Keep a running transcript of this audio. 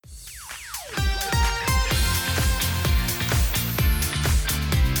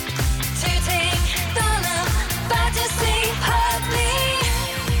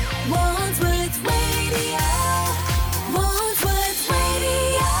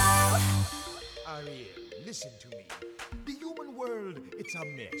Listen to me. The human world, it's a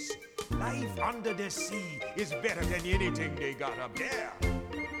mess. Life under the sea is better than anything they got up there.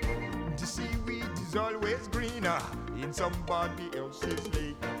 The seaweed is always greener in somebody else's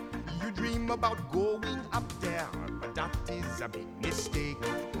lake. You dream about going up there, but that is a big mistake.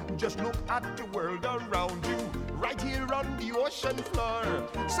 Just look at the world around you, right here on the ocean floor.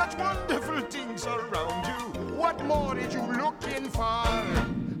 Such wonderful things around you. What more is you looking for?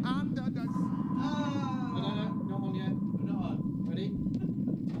 Under the... No, not on yet. We're not on. Ready?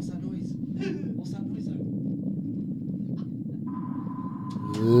 What's that noise? What's that noise?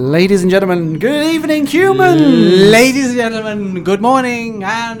 Ladies and gentlemen, good evening, humans! Ladies and gentlemen, good morning,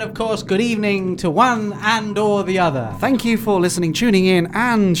 and of course, good evening to one and or the other. Thank you for listening, tuning in,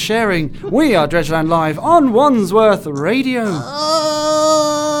 and sharing. We are Dredgeland Live on Wandsworth Radio.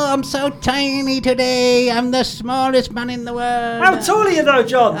 Oh, I'm so tiny today. I'm the smallest man in the world. How tall are you though,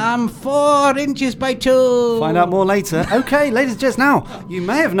 John? I'm 4 inches by 2. Find out more later. Okay, ladies and gents, now, you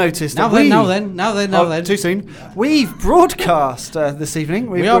may have noticed Now that then. Too soon. We've broadcast this evening.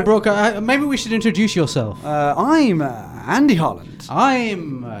 We are broadcast. Maybe we should introduce yourself. I'm Andy Holland.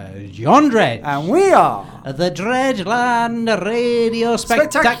 I'm John Dredge. And we are... the Dredgeland Radio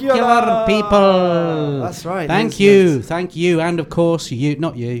Spectacular people. That's right. Thank you, and of course you,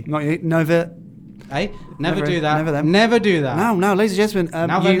 not you. Not you, Nova. Hey, never Never, do that. never them. Never do that. No, ladies and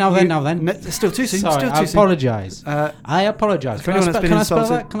gentlemen. Now then. It's still too soon. Sorry, still too I soon. apologise. I apologise. for Can I anyone that's been spell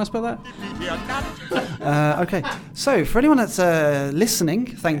insulted. that? Can I spell that? Okay, so for anyone that's listening,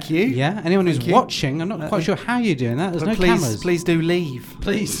 thank you. Yeah. Anyone who's Thank you. watching, I'm not quite sure how you're doing that. There's But no cameras. Please do leave.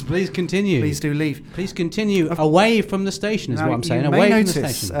 Please continue. Please do leave. Please continue away from the station. Is Now, what I'm saying. You Away may from the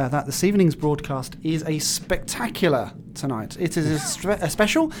notice station. that this evening's broadcast is a spectacular tonight. It is a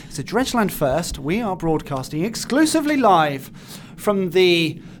special. It's a Dredgeland first. We are broadcasting exclusively live from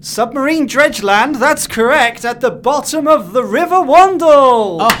the submarine Dredgeland. That's correct. At the bottom of the River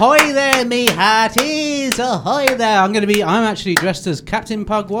Wandle. Ahoy there, me hearties! Ahoy there! I'm actually dressed as Captain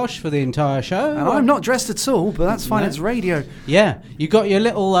Pugwash for the entire show. And I'm not dressed at all, but that's fine. No. It's radio. Yeah, you got your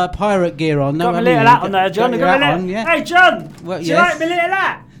little pirate gear on. Got my little hat on there, John. Got your hat on, yeah. Hey, John. Well, do you yes. like my little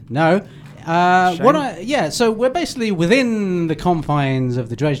hat? No. Shame. So we're basically within the confines of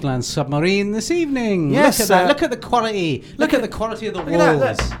the Dredgeland submarine this evening. Yes, Look at that. Look at the quality. Look at the quality of the look at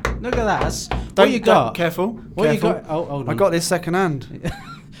walls. that, Look at that. What you got? Careful. What careful. you got? Oh, hold on. I got this second hand.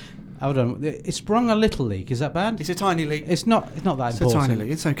 Hold on. It sprung a little leak. Is that bad? It's a tiny leak. It's not that It's a important. tiny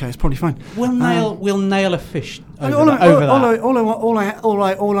leak. It's okay. It's probably fine. We'll nail a fish over All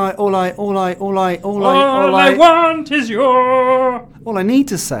I want is your... All I need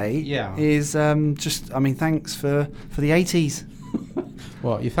to say Yeah. is thanks for the 80s.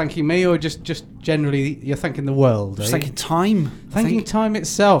 What, you're thanking me, or just generally you're thanking the world? Just eh? thanking time. Thanking time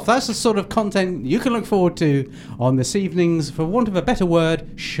itself. That's the sort of content you can look forward to on this evening's, for want of a better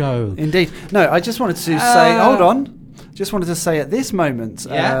word, show. Indeed. No, I just wanted to say, hold on. Just wanted to say at this moment,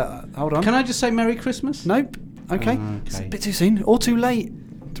 Yeah. hold on. Can I just say Merry Christmas? Nope. Okay. It's a bit too soon or too late.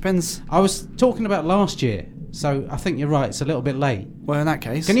 Depends. I was talking about last year, so I think you're right. It's a little bit late. Well, in that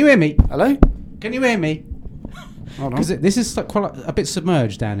case. Can you hear me? Hello? Can you hear me? Hold on. Because this is like quite a bit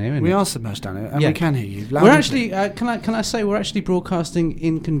submerged down here, isn't We it? are submerged down here, and Yeah. we can hear you. Loud We're and actually, can I say we're actually broadcasting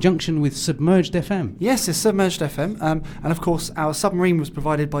in conjunction with Submerged FM. Yes, it's Submerged FM. And of course, our submarine was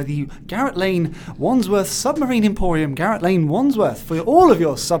provided by the Garrett Lane Wandsworth Submarine Emporium, Garrett Lane Wandsworth, for all of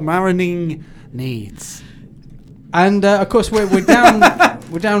your submarining needs. And of course, we're down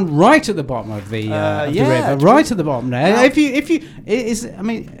we're down right at the bottom of the river, right at the bottom there. Now-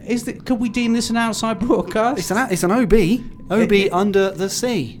 Could we deem this an outside broadcast? It's an OB under the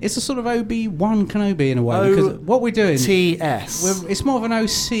sea. It's a sort of OB1 Kenobi in a way, because what we're doing, OTS. it's more of an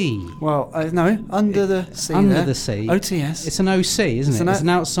OC. Well, no, under the sea. Under there. the sea. OTS. It's an OC, isn't it? It's an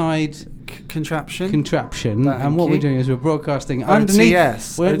outside contraption. contraption, Thank and what you. we're doing is we're broadcasting underneath.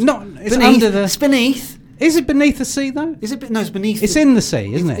 OTS. We're not. It's beneath, under the. It's beneath. Is it beneath the sea though? Is it? No, it's beneath. It's in the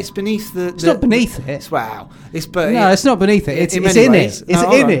sea, isn't it? It's beneath the. It's not beneath it. Wow. It's No, it's not beneath it. It's many in ways. it. It's No,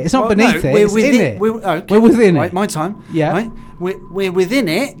 hold in on. it. It's not Well, beneath no, it. We're It's within in it. Okay. We're within right, it. my time. Yeah. Right. We're within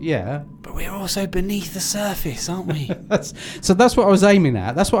it, Yeah. but we're also beneath the surface, aren't we? So that's what I was aiming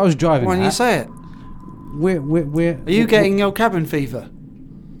at. That's what I was driving Why at. don't you say it? We're. Are you getting your cabin fever?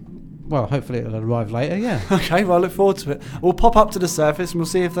 Well, hopefully it'll arrive later. Yeah. Okay, well, I look forward to it. We'll pop up to the surface and we'll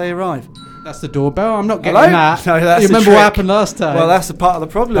see if they arrive. That's the doorbell. I'm not getting Hello? that. No, that's you the remember trick. what happened last time? Well, that's a part of the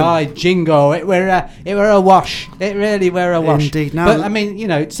problem. Aye, jingo. It were a wash. It really were a wash. Indeed. Now, But I mean,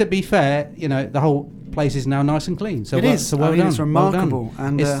 to be fair, the whole place is now nice and clean. So It is. So well It's done. Well done. remarkable.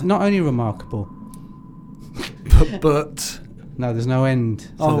 And it's not only remarkable. but No, there's no end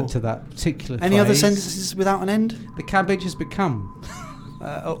to that particular Any other phrase. sentences without an end? The cabbage has become.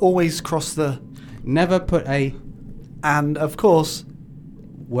 Always cross the... Never put a... And, of course...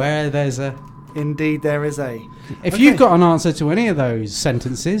 Where there's a... Indeed, there is a... If you've got an answer to any of those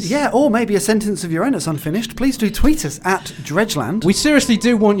sentences... Yeah, or maybe a sentence of your own that's unfinished, please do tweet us at Dredgeland. We seriously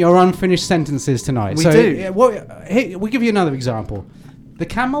do want your unfinished sentences tonight. We so, do. We'll give you another example. The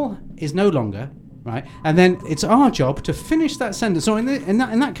camel is no longer... Right, and then it's our job to finish that sentence. So in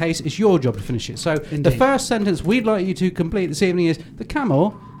that case, it's your job to finish it. So Indeed. the first sentence we'd like you to complete this evening is: the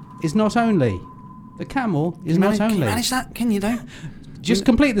camel is not only. The camel is not Can you only. manage that? Can you though? Just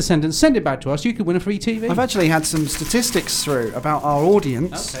complete the sentence. Send it back to us. You could win a free TV. I've actually had some statistics through about our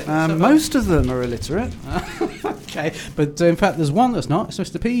audience. Okay, let's have a- Most of them are illiterate. Okay, but in fact, there's one that's not. So it's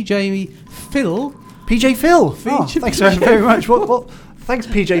the PJ Phil. PJ Phil. Oh, PJ thanks very much. What? Thanks,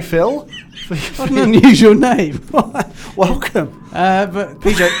 PJ Phil. What an unusual name. Welcome, But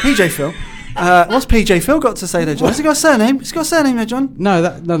PJ Phil. What's PJ Phil got to say there, John? Has he got a surname? Has he got a surname there, John? no,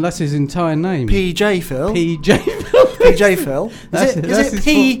 that's his entire name. PJ Phil. PJ. PJ Phil. That's Is his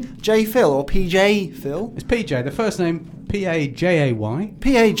it PJ Phil or PJ Phil? It's PJ. The first name Pajay.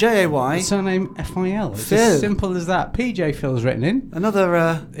 PAJAY. The surname FIL. It's Phil. as simple as that. PJ Phil's written in.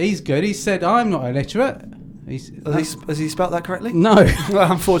 Another. He's good. He said, "I'm not illiterate." Has he spelt that correctly? No.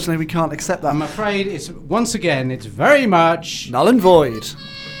 Well, unfortunately, we can't accept that. I'm afraid it's very much. Null and void.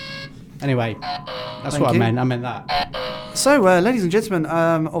 Anyway, that's Thank what you. I meant. I meant that. So, ladies and gentlemen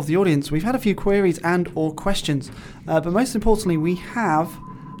of the audience, we've had a few queries and/or questions, but most importantly, we have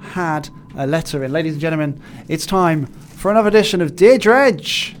had a letter in. Ladies and gentlemen, it's time for another edition of Dear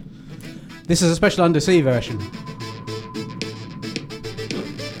Dredge. This is a special undersea version.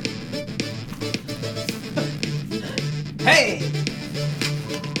 Hey!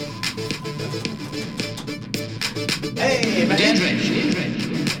 Hey,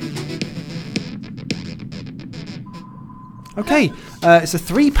 Okay, it's a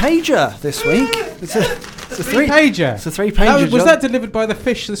 3-pager this week. It's a three-pager. It's a 3-pager. Was John. that delivered by the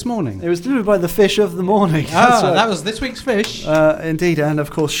fish this morning? It was delivered by the fish of the morning. That's right. That was this week's fish. Indeed, and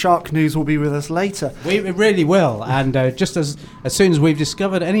of course, Shark News will be with us later. It really will, and just as soon as we've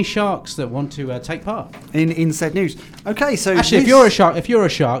discovered any sharks that want to take part. In said news. Okay, so Actually, if you're a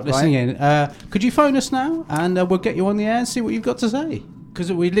shark listening Right. in, could you phone us now, and we'll get you on the air and see what you've got to say? Because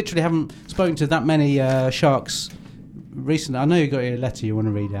we literally haven't spoken to that many sharks recently. I know you got your letter you want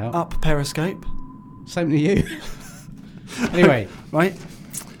to read out. Up Periscope. Same to you. Anyway, Right.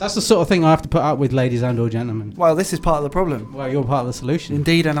 that's the sort of thing I have to put up with, ladies and or gentlemen. Well, this is part of the problem. Well, you're part of the solution.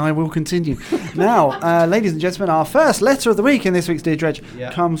 Indeed, and I will continue. Now, ladies and gentlemen, our first letter of the week in this week's Dear Dredge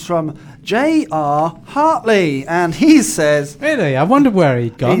Yeah. comes from J.R. Hartley, and he says... Really? I wondered where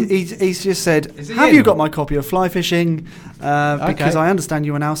he'd gone. He's just said, Is he have in? you got my copy of Fly Fishing? Because Okay. I understand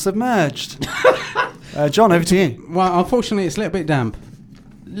you are now submerged. John, over to you. Well, unfortunately, it's a little bit damp.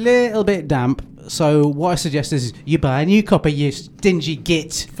 Little bit damp. So what I suggest is you buy a new copy, you stingy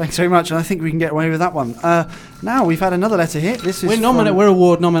git. Thanks very much, and I think we can get away with that one. Now, we've had another letter here. This is We're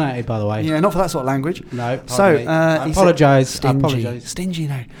award nominated, by the way. Yeah, not for that sort of language. No, So, pardon me. I he apologise. said- I Stingy. apologise. Stingy,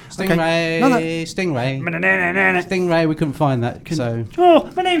 no. Stingray, Okay. No, Stingray. Stingray, we couldn't find that, so... Oh,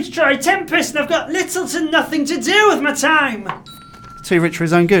 my name's Troy Tempest, and I've got little to nothing to do with my time. Too rich for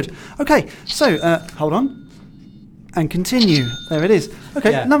his own good. Okay, so, hold on. And continue. There it is.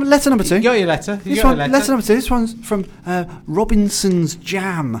 Okay, Yeah. letter number 2. You got your letter. Letter number 2. This one's from Robinson's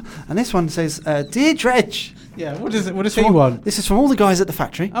Jam. And this one says, Dear Dredge. Yeah, what does he want? This is from all the guys at the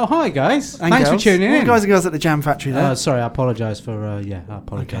factory. Oh, hi, guys. And Thanks girls. for tuning all in. the guys and girls at the Jam factory there. Sorry, I apologise for... I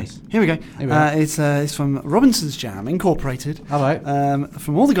apologise. Okay, here we go. Here we go. It's from Robinson's Jam Incorporated. Hello.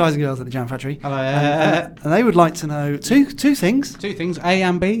 From all the guys and girls at the Jam factory. Hello. And they would like to know two things. Two things, A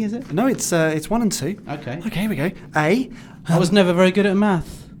and B, is it? No, it's 1 and 2. Okay. Okay, here we go. A. I was never very good at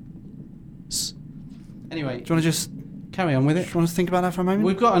math. Anyway, Do you want to just carry on with it. think about that for a moment?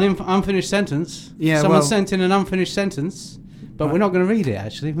 We've got an unfinished sentence. Yeah, Someone well- sent in an unfinished sentence, but Right. we're not going to read it,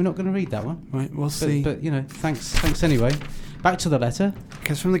 actually. We're not going to read that one. Right, we'll see. But thanks anyway. Back to the letter.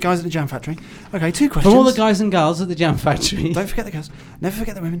 Okay, it's from the guys at the Jam factory. Okay, 2 questions. From all the guys and girls at the Jam Factory. Don't forget the girls. Never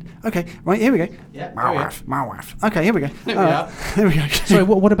forget the women. Okay, right, here we go. Yeah, My there we are. wife, my wife. Okay, here we go. There we are. Here we go. Sorry,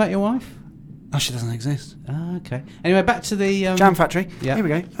 what about your wife? Oh, she doesn't exist. Ah, okay. Anyway, back to the... Jam factory. yeah. Here we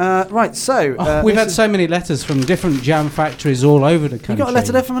go. Right, so... we've this had is- so many letters from different jam factories all over the country. You got a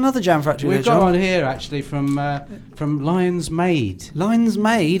letter there from another Jam factory We've there, got John. one here, actually, from Lions Maid. Lines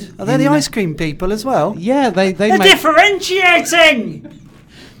Made. Are they In the the- ice cream people as well? Yeah, they They're make... differentiating.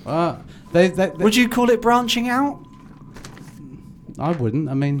 They Would you call it branching out? I wouldn't.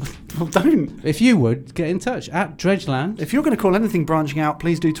 I mean, Well, don't. If you would, get in touch at Dredgeland. If you're going to call anything branching out,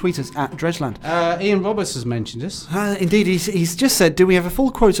 please do tweet us at Dredgeland. Ian Roberts has mentioned us. Indeed, he's just said, do we have a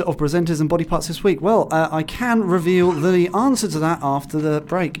full quota of presenters and body parts this week? Well, I can reveal the answer to that after the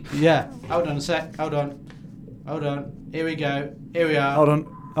break. Yeah. Hold on a sec. Hold on. Here we go. Here we are. Hold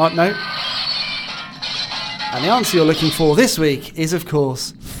on. Oh, no. And the answer you're looking for this week is, of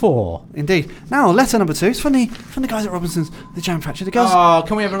course, 4. Indeed. Now, letter number 2 is from the guys at Robinson's, the Jam Factory. The girls, Oh,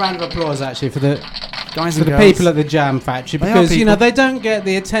 can we have a round of applause actually for the guys for and the girls. people at the Jam Factory, They are because people. they don't get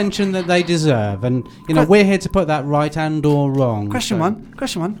the attention that they deserve, and Que- we're here to put that right and or wrong. Question so-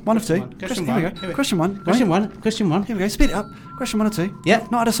 one. One of two. Question Here we one. go. Here we- Question one. Question right? one. Here we go. Speed it up. Question 1 or 2. Yep.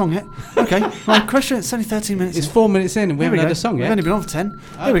 Not had a song yet. Okay. Right. Question. It's only 13 minutes. It's 4 minutes in and we Here haven't go. had a song We've yet. only been on for 10.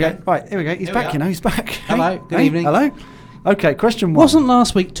 Here we go. Okay. Right. Here we go. He's Here we back. are. He's back. Hello, good evening. Hello. Okay. Question 1. Wasn't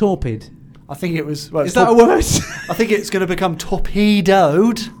last week torpid? I think it was. Well, Is that a word? I think it's going to become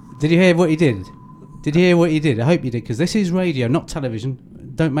torpedoed. Did you hear what he did? I hope you did, because this is radio, not television.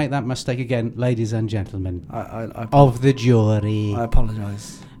 Don't make that mistake again, ladies and gentlemen I of the jury.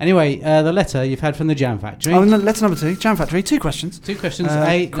 apologise. Anyway, the letter you've had from the Jam Factory. Oh, no, letter number 2. Jam Factory. 2 questions. 2 questions.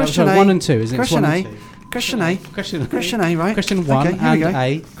 Question A. 1 and 2, isn't it? Question It's A. 1 and 2. Question A. Question A, right? Question 1 Okay, here we and go.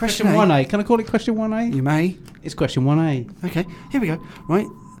 A. Question A. 1A. Can I call it question 1A? You may. It's question 1A. Okay. Here we go. Right.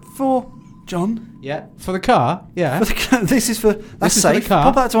 For John. Yeah. For the car? Yeah. This is for. That's This is for safe. the car.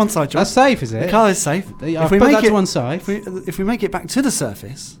 Pop that to one side, John. That's safe, is it? The car is safe. I've put that to one side. If we make it back to the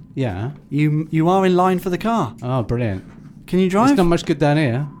surface, Yeah. you are in line for the car. Oh, brilliant. Can you drive? It's not much good down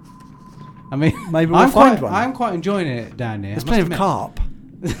here. I mean, Maybe we'll find one. I'm quite enjoying it down here. There's I plenty of must carp.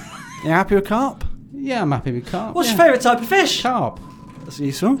 You happy with carp? admit. Yeah, I'm happy with carp. What's yeah. your favourite type of fish? Carp. That's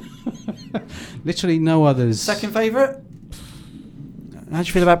useful. Literally no others. Second favourite? How do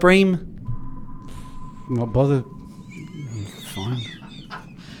you feel about bream? Not bothered. Fine.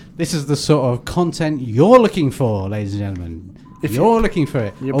 This is the sort of content you're looking for, ladies and gentlemen. If you're looking for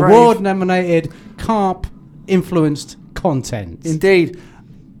it. you're brave. Award-nominated, carp-influenced content. Indeed.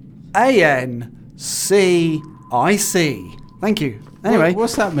 ANCIC. Thank you. Anyway,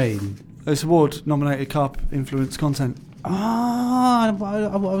 What's that mean? it's award nominated carp influence content. Ah, I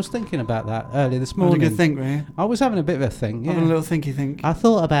was thinking about that earlier this Having a morning. good think, were you? I was having a bit of a think. Yeah. Having a little thinky think. I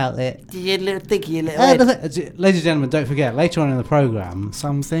thought about it. You little thinky, little Ladies and gentlemen, don't forget, later on in the programme,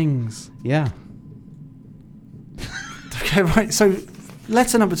 Some things. yeah. Okay, right. So,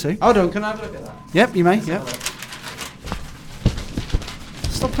 letter number 2. Hold on, can I have a look at that? Yep, you may. Yep.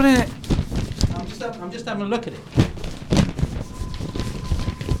 Stop putting it. I'm just having a look at it.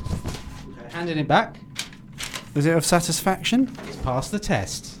 Okay, handing it back. Was it of satisfaction? It's passed the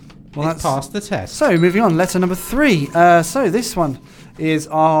test. Well, It's passed the test. So, moving on. Letter number 3. So, this one is.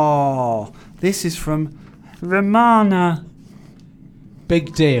 This is from Romana.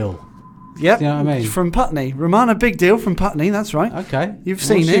 Big deal. Yep. Do you know what I mean? From Putney. Romana Big Deal from Putney, that's right. Okay. You've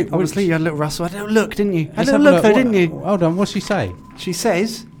seen What's it. she- Obviously, you had a little rustle. Had a little look, didn't you? Had Let's a have little look, though, What- didn't you? Hold on, what's she say? She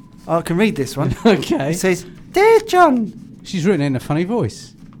says. I can read this one. Okay. It says, Dear John. She's written it in a funny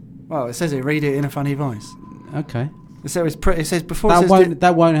voice. Well, it says it. Read it in a funny voice. Okay. It says, it says before it That says. won't.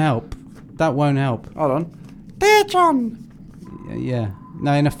 That won't help. That won't help. Hold on. Dear John. Yeah.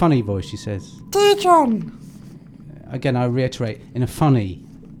 No, in a funny voice, she says. Dear John. Again, I reiterate, in a funny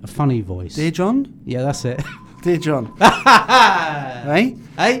voice. Dear John. Yeah, that's it. Dear John. Hey?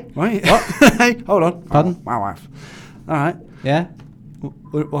 Hey? Right. What? Hey, hold on. Pardon? Oh, my wife. All right. Yeah?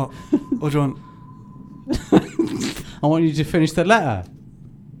 What? What do you want? I want you to finish the letter.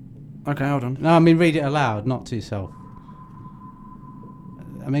 Okay, hold on. No, I mean read it aloud, not to yourself.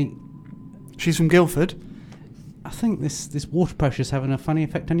 I mean, She's from Guildford. I think this water pressure is having a funny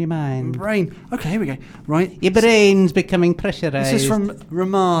effect on your mind. Brain. Okay, here we go. Right. Your brain's becoming pressurised. This is from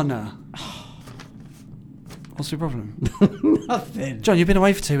Romana. What's your problem? Nothing. John, you've been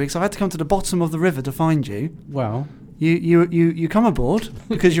away for 2 weeks. I've had to come to the bottom of the river to find you. Well, You come aboard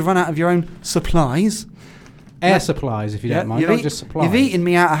because you've run out of your own supplies. air supplies, if you don't mind, not just supplies. You've eaten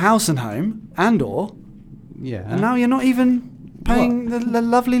me out of house and home, and Yeah. and now you're not even paying the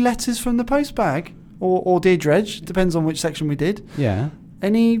lovely letters from the post bag or Dear Dredge, depends on which section we did. Yeah.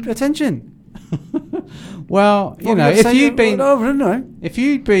 Any attention? Well, you know, if you'd been down,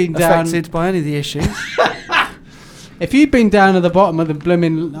 affected by any of the issues, if you'd been down at the bottom of the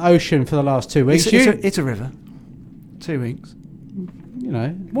blooming ocean for the last 2 weeks, it's a river. 2 weeks. you know,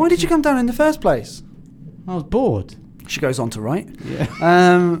 Why did you come down in the first place? I was bored. She goes on to write.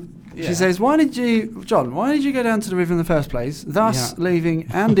 Yeah. She Yeah. says, why did you go down to the river in the first place, thus Yeah. leaving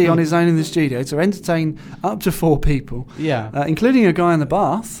Andy on his own in the studio to entertain up to 4 people, Yeah. including a guy in the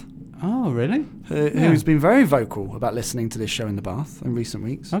bath? Oh, really? Who's been very vocal about listening to this show in the bath in recent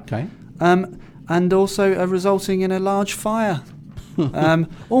weeks. Okay. And also resulting in a large fire.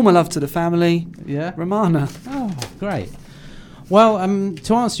 All my love to the family. Yeah. Romana. Oh, great. Well,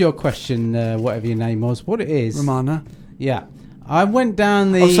 to answer your question, whatever your name was, what it is... Romana. Yeah. I went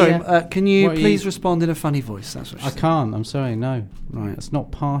down the... Oh, sorry. Can you please respond in a funny voice? That's what she I said. can't. I'm sorry. No. Right. That's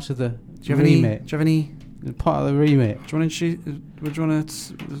not part of the Do you have remit. any... Part of the remit. Do you want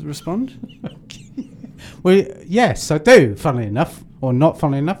to respond? Well, yes, I do, funnily enough. Or not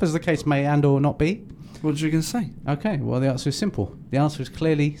funnily enough, as the case may and or not be. What did you going to say? Okay, well, the answer is simple. The answer is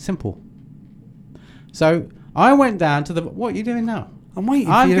clearly simple. So, I went down to the... What are you doing now? I'm waiting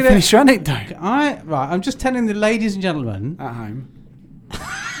for you to finish your anecdote. I'm just telling the ladies and gentlemen... At home.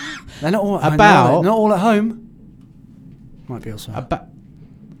 They're not all at home. About... Not all at home. Might be elsewhere.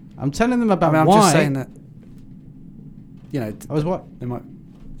 I'm telling them about I'm why... just saying that... You know... I was what? They might...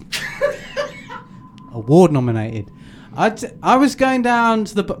 Award nominated. I was going down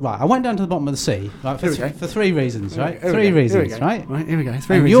to the... Right, I went down to the bottom of the sea. Right, for 3 reasons, right? Three reasons, right? Right, here we go.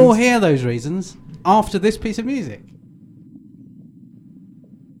 3 and reasons. You'll hear those reasons after this piece of music.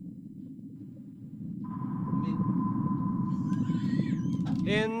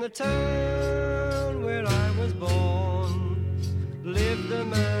 In the town where I was born lived a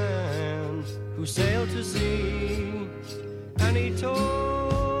man who sailed to sea, and he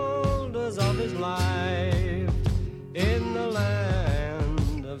told us of his life in the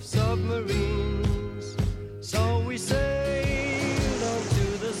land of submarines. So we sailed on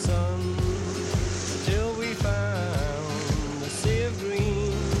to the sun till we found the sea of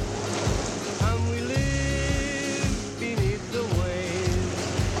green, and we lived beneath the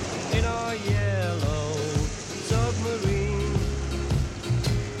waves in our yellow submarine.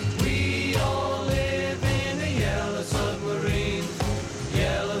 We all live in a yellow submarine,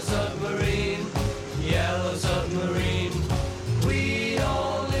 yellow submarine, yellow submarine. We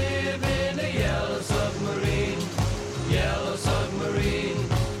all live in a yellow submarine, yellow submarine,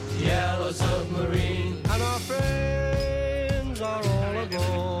 yellow submarine. And our friends are all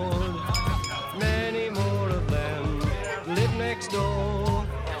aboard, many more of them live next door,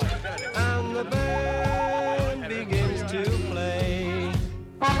 and the band begins to play.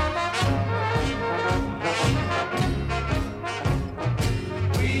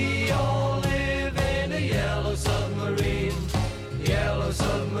 We all live in a yellow submarine, yellow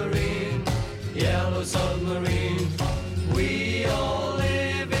submarine, yellow submarine. We all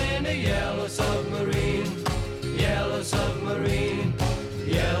live in a yellow submarine, yellow submarine,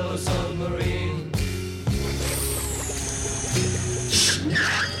 yellow submarine.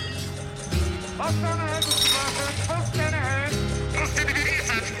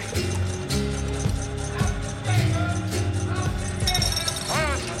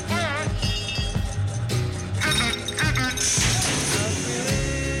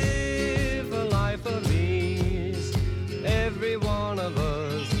 Live a life of ease. Every one of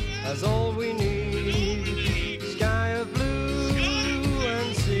us has all we need. Sky of blue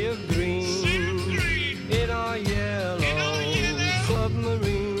and sea of green in our yellow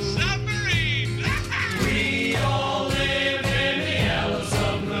submarine. We all live in a yellow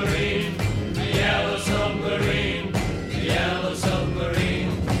submarine, yellow submarine, yellow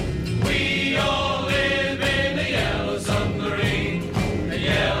submarine. We all live in a yellow submarine,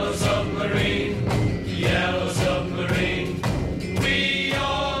 yellow submarine, yellow submarine. We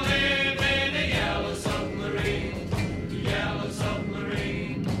all live in a yellow submarine, yellow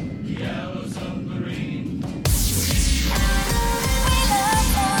submarine, yellow submarine. We love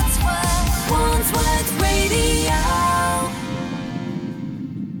Wandsworth Radio.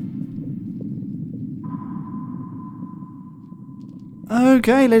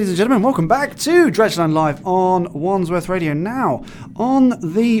 Okay, ladies and gentlemen, welcome back to Dredgeland Live on Wandsworth Radio. Now, on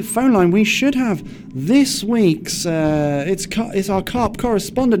the phone line, we should have this week's, it's our carp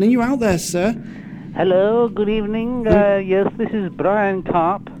correspondent. Are you out there, sir? Hello, good evening. Yes, this is Brian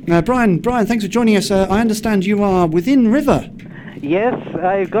Carp. Brian, thanks for joining us. I understand you are within river. Yes,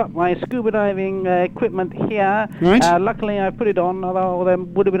 I've got my scuba diving equipment here. Right. Luckily, I put it on, although there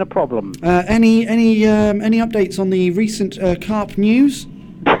would have been a problem. Any updates on the recent carp news?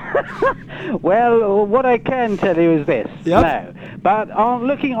 Well, what I can tell you is this. Yep. No. But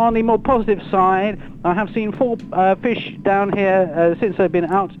looking on the more positive side, I have seen 4 fish down here since I've been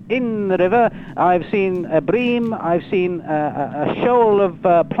out in the river. I've seen a bream, I've seen a shoal of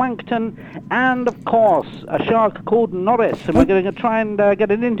plankton, and of course a shark called Norris. And we're going to try and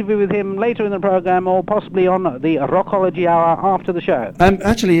get an interview with him later in the program, or possibly on the Rockology Hour after the show.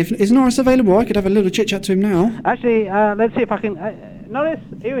 Actually, is Norris available? I could have a little chit chat to him now. Actually, let's see if I can... Norris,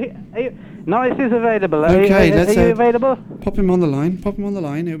 Norris is available. Okay, are you available? Pop him on the line. Pop him on the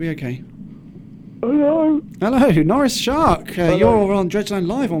line. It'll be okay. Hello. Hello, Norris Shark. You're on Dredgeland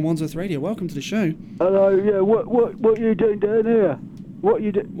Live on Wandsworth Radio. Welcome to the show. Hello. Yeah. What are you doing down here? What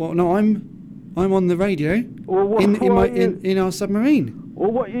you do? Well, no, I'm on the radio Well, what, in our submarine.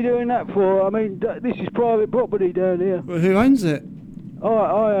 Well, what are you doing that for? I mean, this is private property down here. Well, who owns it? I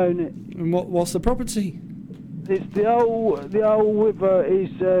own it. And what's the property? It's the old river is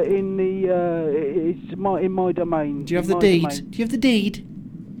in my domain. Do you have the My deed? domain. Do you have the deed?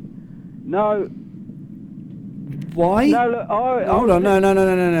 No. Why? No, look, Hold on,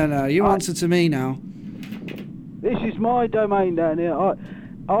 no. You answer to me now. This is my domain down here.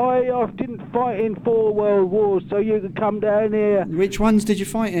 I didn't fight in 4 world wars, so you could come down here. Which ones did you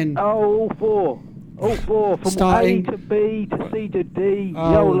fight in? Oh, all 4. All 4. From Starting- A to B to C to D.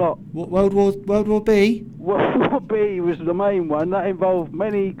 Oh, The whole lot. World War B? World War B was the main one. That involved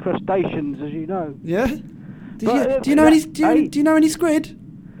many crustaceans, as you know. Yeah. Do But, you know any? that- Do you know any squid?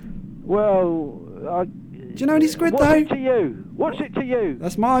 Well, Do you know any squid what's though? it to you? What's it to you?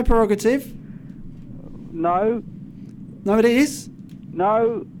 That's my prerogative. No. No, it is.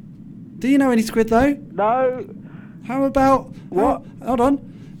 No. Do you know any squid though? No. How about What? Hold on.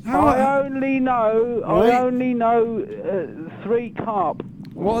 I only know. Right. I only know 3 carp.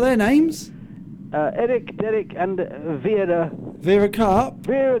 What are their names? Eric, Derek, and Vera. Vera Carp.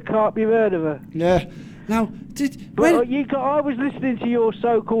 Vera Carp. You've heard of her? Yeah. Now, But I was listening to your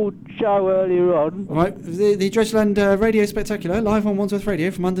so-called show earlier on. Right, the Dredgeland Radio Spectacular, live on Wandsworth Radio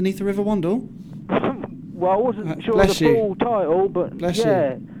from underneath the River Wandle. Well, I wasn't sure of bless the you. full title, but Bless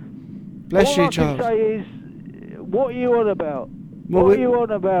yeah. you. Bless you, All I Charles. can say is, what are you on about? Well, What are you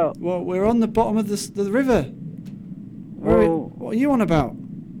on about? Well, we're on the bottom of the river. Well- What are you on about?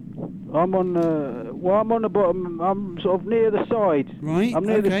 I'm on the bottom. I'm sort of near the side. Right. I'm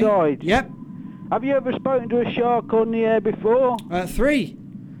near the okay. side. Yep. Have you ever spoken to a shark on the air before? 3.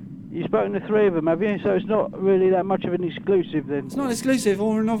 You've spoken to 3 of them, have you? So it's not really that much of an exclusive then. It's not exclusive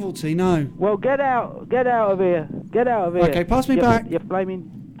or a novelty, no. Well, get out of here. Get out of here. Okay, pass me You- back. You're flaming.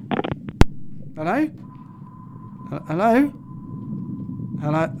 Hello? Hello?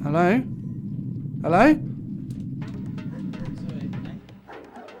 Hello? Hello?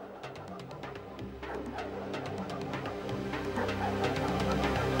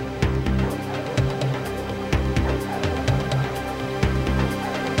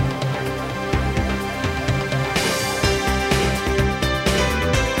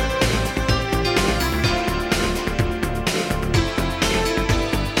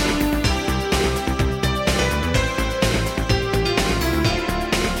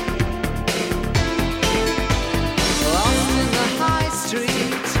 Lost in the high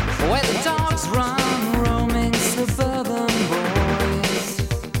street where the dogs run, roaming suburban boys.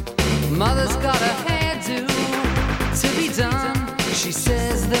 Mother's got a hairdo to be done. She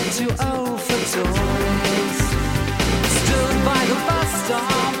says they're too old for toys. Stood by the bus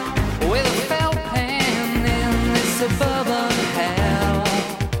stop with a felt pen in this suburban hell.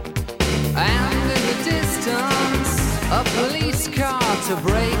 And in the distance, a police car to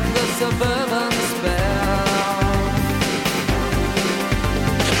break the suburban spell.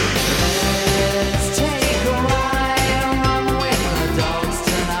 Let's take a ride and run with the dogs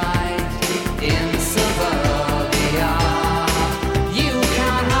tonight in suburbia. You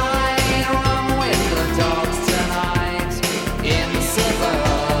can't hide, run with the dogs tonight in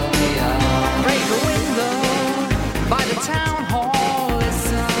suburbia. Break a window by the town hall,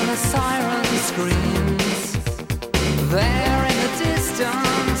 listen a siren screams. There in the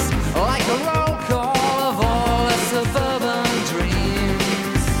distance, like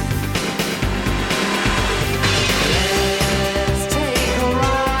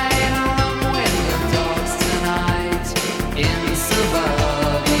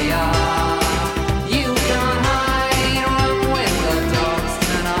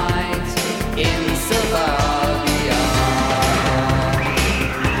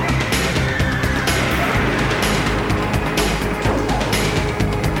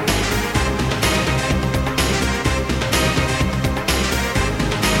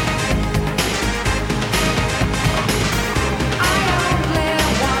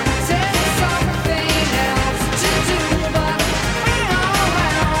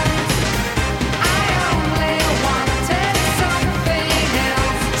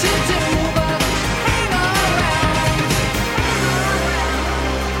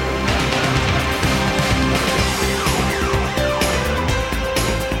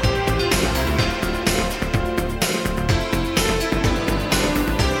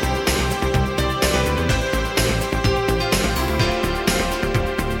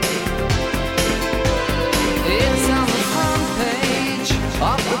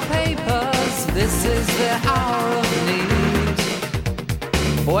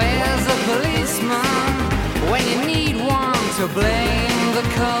Where's a policeman when you need one to blame the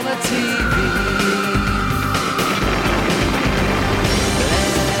color TV?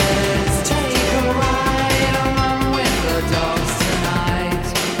 Let's take a ride along with the dogs tonight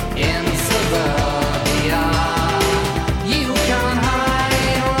in suburbia. You can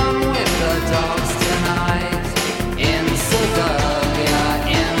hide along with the dogs tonight in suburbia,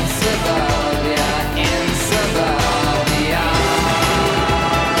 in suburbia, in suburbia.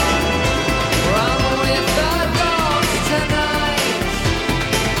 Run with the dogs tonight.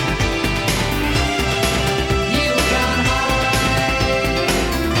 You can hide.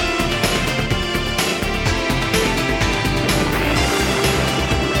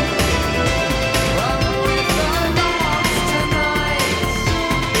 Run with the dogs tonight.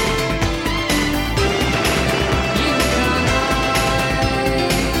 You can hide.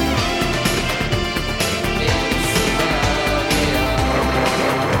 In suburbia.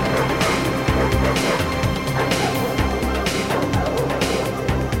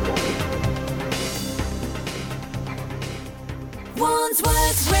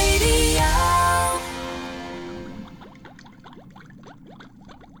 Wandsworth Radio.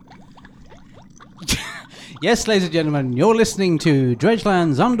 Yes, ladies and gentlemen, you're listening to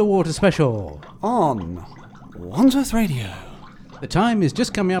Dredgeland's Underwater Special. On Wandsworth Radio. The time is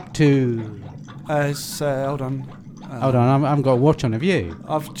just coming up to... Hold on. Hold on, I haven't got a watch on, have you?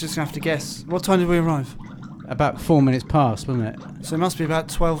 I've just have to guess. What time did we arrive? About 4 minutes past, wasn't it? So it must be about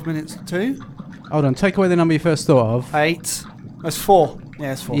 12 minutes to Hold on, take away the number you first thought of. 8. That's 4.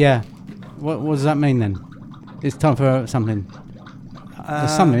 Yeah, it's 4. Yeah. What does that mean then? It's time for something.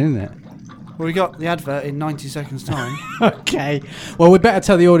 There's something, isn't it? Well, we got the advert in 90 seconds' time. Okay. Well, we better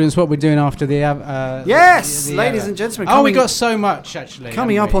tell the audience what we're doing after the... Yes, the ladies and gentlemen. Oh, we coming- got so much, actually.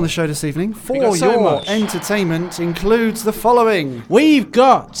 Coming haven't up we? on the show this evening for got so your much. entertainment includes the following. We've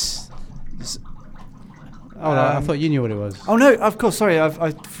got... Hold on, I thought you knew what it was. Oh no, of course. Sorry, I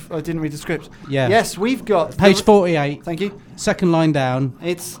didn't read the script. Yeah. Yes, we've got Page 48, Thank you. second line down.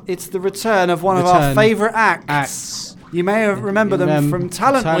 It's the return of one of our Return. favourite acts. Acts. You may have remember them from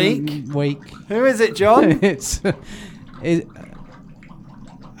Talent Week. Who is it, John? It's...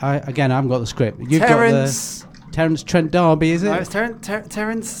 Again, I haven't got the script. You've Terence. got the... Terence Trent D'Arby, is it? No, it's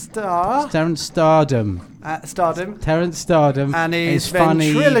Terence Starr. Terence Stardom. Stardom. Terence Stardom. And his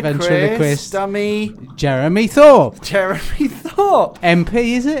funny ventriloquist dummy, Jeremy Thorpe. Jeremy Thorpe.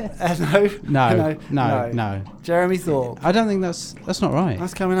 MP, is it? No. Jeremy Thorpe. I don't think that's not right.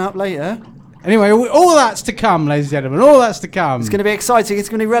 That's coming up later. Anyway, all that's to come, ladies and gentlemen. All that's to come. It's going to be exciting. It's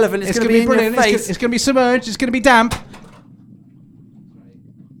going to be relevant. It's going to be in brilliant. your face. It's going to be submerged. It's going to be damp.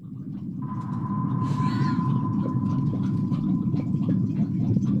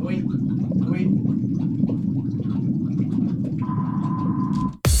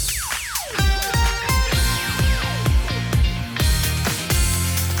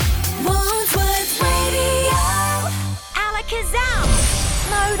 Wandsworth Radio. Alakazam!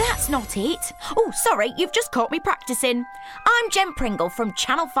 No, that's not it. Oh, sorry, you've just caught me practicing. I'm Jen Pringle from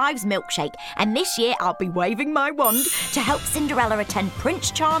Channel 5's Milkshake, and this year I'll be waving my wand to help Cinderella attend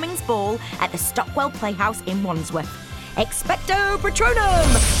Prince Charming's ball at the Stockwell Playhouse in Wandsworth. Expecto Patronum!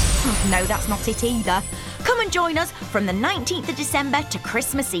 Oh, no, that's not it either. Come and join us from the 19th of December to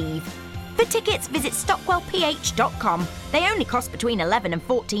Christmas Eve. For tickets, visit stockwellph.com. They only cost between £11 and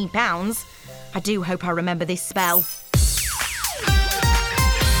 £14. I do hope I remember this spell.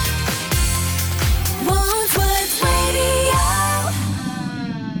 Wandsworth Radio.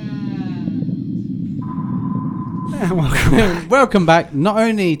 Welcome back, not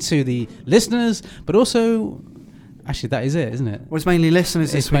only to the listeners, but also... Actually, that is it, isn't it? Well, it's mainly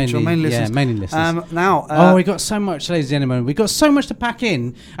listeners this week, John. Mainly listeners. Yeah, mainly listeners. Now, we got so much, ladies and gentlemen. We've got so much to pack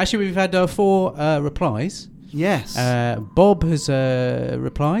in. Actually, we've had 4 replies. yes. Bob has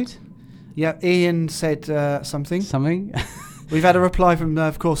replied. Yeah, Ian said something. Something. We've had a reply from,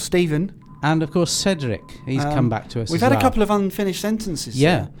 of course, Stephen. And, of course, Cedric. He's come back to us We've as had well. a couple of unfinished sentences.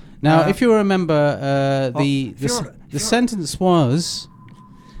 Yeah. there. Now, if you remember, the if you're- sentence was...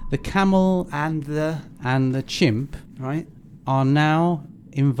 The camel And the... and the chimp Right. are now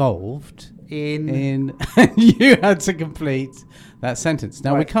involved In... you had to complete that sentence.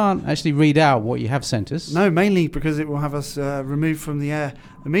 Now, we Right. can't actually read out what you have sent us. No, mainly because it will have us removed from the air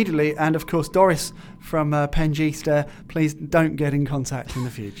immediately. And, of course, Doris from Pengeester, please don't get in contact in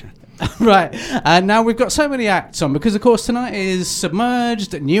the future. Right. And now we've got so many acts on because, of course, tonight is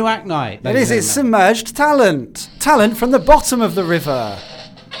Submerged New Act Night. It is. It's submerged talent. Talent from the bottom of the river.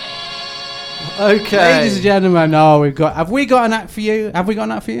 Okay. Ladies and gentlemen, have we got an act for you? Have we got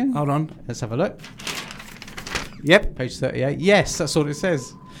an act for you? Hold on. Let's have a look. Yep. Page 38. Yes, that's all it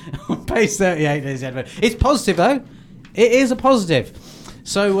says. On page 38, ladies and gentlemen. It's positive, though. It is a positive.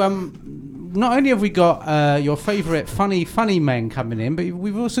 So, not only have we got your favourite funny men coming in, but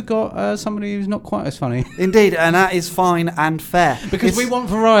we've also got somebody who's not quite as funny. Indeed, and that is fine and fair. Because we want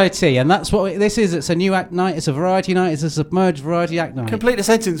variety, and that's what this is. It's a new act night, it's a variety night, it's a submerged variety act night. Complete the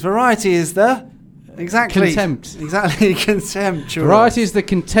sentence. Variety is the... Exactly. Contempt. Exactly, contemptuous. Variety is the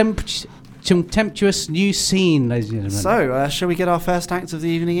contemptuous new scene, ladies and gentlemen. So, shall we get our first act of the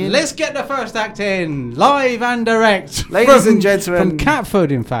evening in? Let's get the first act in, live and direct. Ladies and gentlemen. From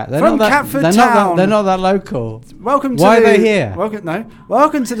Catford, in fact. From Catford they're Town. They're not that local. Welcome to Why the... are they here?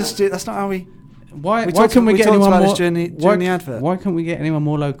 Welcome to the studio. That's not how we... Why We talked can we get about anyone this more... during the advert. Why can't we get anyone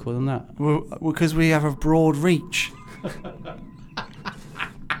more local than that? Well, because we have a broad reach.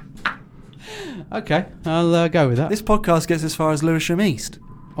 Okay, I'll go with that. This podcast gets as far as Lewisham East.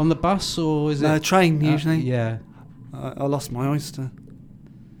 On the bus, or is it... No, train, usually. Yeah. I lost my oyster.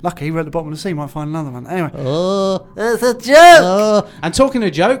 Lucky, we're at the bottom of the sea, might find another one. Anyway. Oh, It's a joke! and talking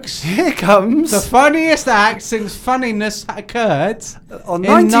of jokes, Here comes... the funniest act since funniness occurred on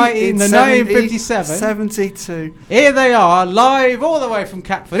in 1957. 72. Here they are, live all the way from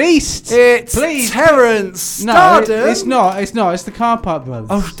Catford East. It's Please. Terence No, Stardom. it's not. It's the Car Park Brothers.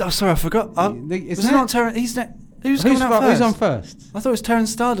 Oh, sorry, I forgot. Isn't Was it it? not Terence? Who's coming out first? Who's on first? I thought it was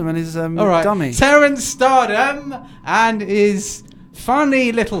Terence Stardom and his All right. dummy. Terence Stardom and his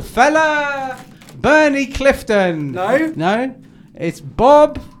funny little fella, Bernie Clifton. No? It's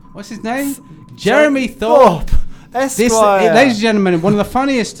Bob, what's his name? Jeremy Thorpe. Esquire. Ladies and gentlemen, one of the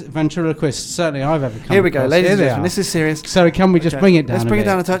funniest ventriloquists certainly I've ever come Here we go, across. ladies Here and they gentlemen. are. This is serious. So can we just bring it down Let's a bring it bit?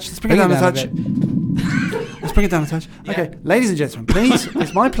 down a touch. Let's bring it down a touch. bit. Let's bring it down a touch. Okay, ladies and gentlemen, please,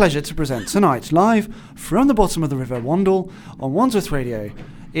 it's my pleasure to present tonight, live from the bottom of the River Wandle on Wandsworth Radio,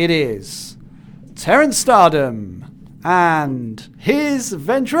 it is Terence Stardom and his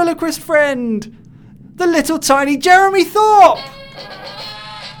ventriloquist friend, the little tiny Jeremy Thorpe.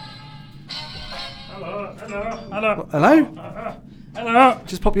 Hello. Hello? Hello.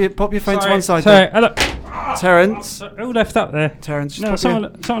 Just pop your phone to Sorry, one side sorry. there. Hello. Terence. Who left that there? Terence, just No, pop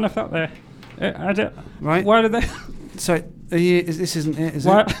your... someone left that there. I don't, Right. Why did they? Sorry, this isn't it, is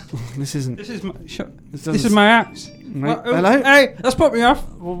Why? it? This isn't. This is my. This This is my axe. Right. Who- Hello? Hey, that's put me off.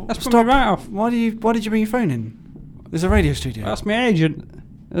 Well, That's put stop. me right off. Why did you bring your phone in? There's a radio studio. That's my agent.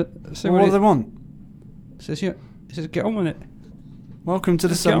 So Well, what do they want? says you. It says get on with it. Welcome to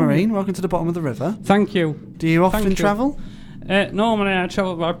the Let's get on. submarine. Welcome to the bottom of the river. Thank you. Do you often Thank you. travel? Normally I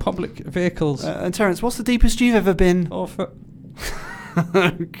travel by public vehicles. And Terence, what's the deepest you've ever been? or for,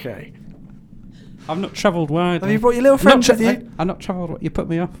 Okay. I've not travelled wide. Have you brought your little friend with you? I've not travelled. What you put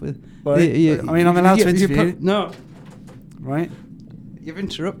me off with? Right. I mean, I'm allowed to interview. No, Right. you've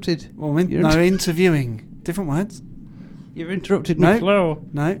interrupted. Well, You're no, interviewing. Different words. You've interrupted No. me flow.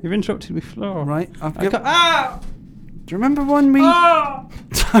 No. You've interrupted me flow. Right. I can't, ah! Do you remember when we... Ah!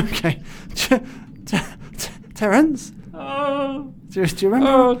 Okay. Terence? Oh, Do you remember?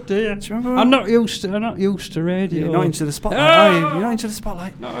 oh dear. Do you remember? I'm not used to radio. You're not into the spotlight, Ah! are you? You're not into the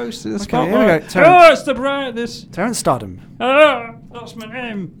spotlight. Not used to the Okay, spotlight. here we go. Terence. Oh, it's the brightness. Terence Stardom. Ah, that's my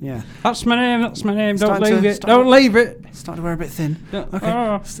name. Yeah. That's my name. That's my name. Don't Starting leave to- it. start- Don't leave it. Starting to wear a bit thin. Yeah. Okay.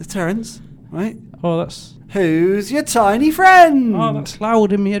 Ah. So Terence, right? Oh, that's Who's your tiny friend? that's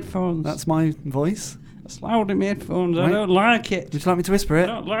loud in my headphones. That's my voice. That's loud in my headphones. Right. I don't like it. Would you like me to whisper I it?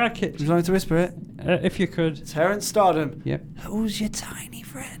 don't like it. Would you like me to whisper it? If you could. Terence Stardom. Yep. Who's your tiny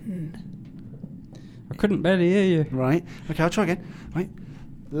friend? I couldn't barely hear you. Right. Okay, I'll try again. Right.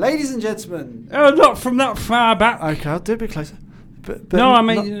 Ladies and gentlemen. Oh, not from that far back. Okay, I'll do a bit closer. But no, I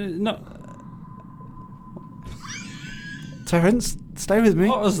not- mean, not. Terence, stay with me.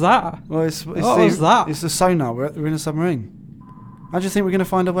 What was that? Well, it's What was that? It's the sonar. We're in a submarine. How do you think we're going to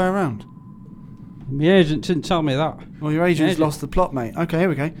find our way around? My agent didn't tell me that. Well, your agent's Agent. lost the plot, mate. Okay, here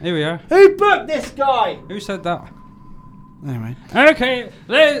we go. Here we are. Who booked this guy? Who said that? Anyway, Okay,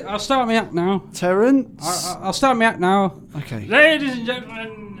 I'll start me act now. Terence. I'll start me act now. Okay, Ladies and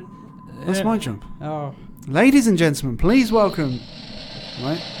gentlemen. that's my job. Oh. Ladies and gentlemen, please welcome.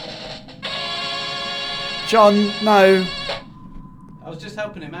 Right. John, no. I was just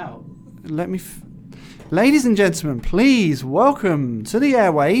helping him out. Let me. Ladies and gentlemen, please welcome to the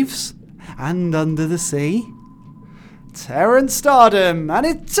airwaves and under the sea, Terence Stardom and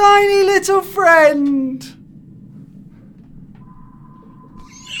his tiny little friend.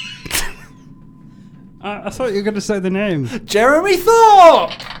 I thought you were going to say the name. Jeremy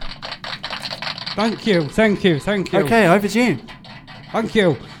Thorpe! Thank you. Okay, over to you. Thank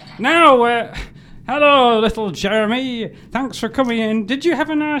you. Now, hello, little Jeremy. Thanks for coming in. Did you have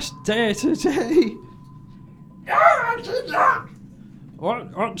a nice day today? No, I did not.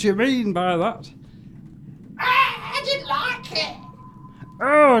 What do you mean by that? I didn't like it.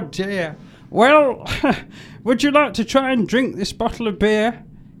 Oh dear. Well, would you like to try and drink this bottle of beer?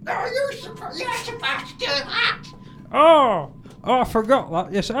 No, you're supposed to do that. Oh, I forgot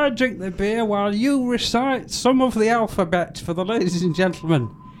that. Yes, I drink the beer while you recite some of the alphabet for the ladies and gentlemen.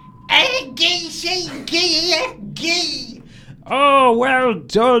 A, G, C, G, F, G. Oh, well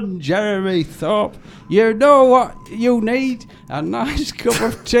done, Jeremy Thorpe. You know what you need? A nice cup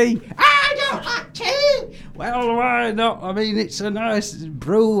of tea. I don't like tea. Well, why not? I mean, it's a nice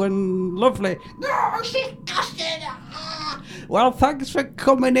brew and lovely. No, it's disgusting. Well, thanks for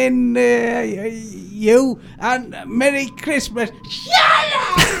coming in, you, and Merry Christmas. Shut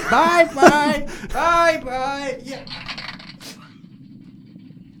up. Bye-bye. Bye-bye. Yeah.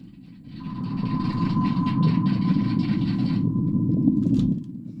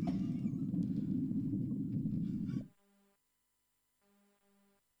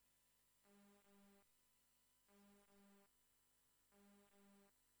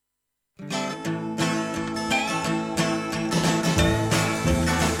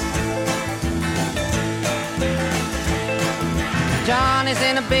 Johnny's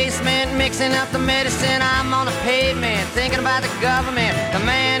in the basement mixing up the medicine. I'm on the pavement thinking about the government. The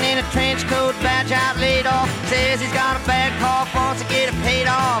man in a trench coat, badge out, laid off, says he's got a bad cough, wants to get it paid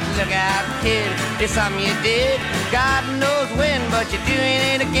off. Look out, kid, it's something you did. God knows when, but you're doing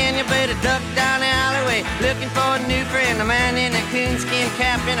it again. You better duck down the alleyway looking for a new friend. The man in a coonskin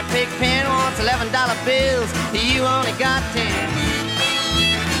cap and a pig pen wants $11 bills. You only got 10.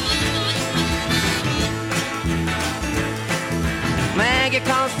 Maggie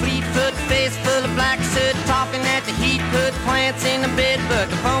comes fleet-foot, face full of black soot, talking at the heat, put plants in the bed, but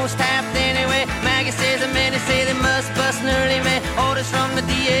the phone's tapped anyway. Maggie says the men say they must bust an early man. Orders from the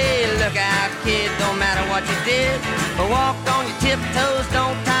DA, look out, kid, don't matter what you did. But walk on your tiptoes,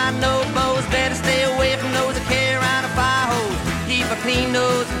 don't tie no bows. Better stay away from those that carry around a fire hose. Keep a clean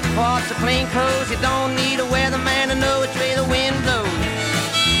nose, parts of clean clothes. You don't need a weatherman to know which way the wind blows.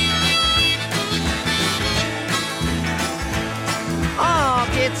 Oh,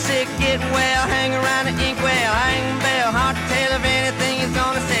 get sick, get well, hang around the inkwell, hang bell, hard to tell if anything is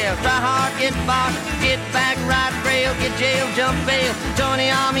gonna sell. Try hard, get bought, get back, ride rail, get jail, jump bail, join the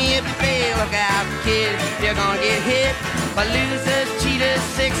army if you fail. Look out, kid, you're gonna get hit by losers, cheaters,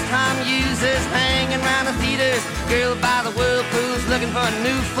 six-time users, hanging around the theaters. Girl by the whirlpools, looking for a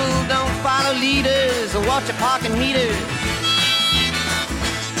new fool, don't follow leaders, or watch your parking meters.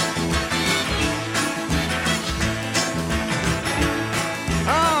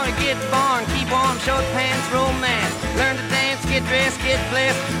 Oh, get born, keep warm, short pants, romance. Learn to dance, get dressed, get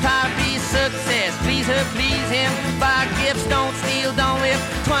blessed. Try to be a success. Please her, please him. Buy gifts, don't steal, don't live.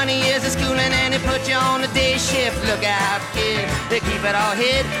 20 years of schooling and they put you on the day shift. Look out, kid, they keep it all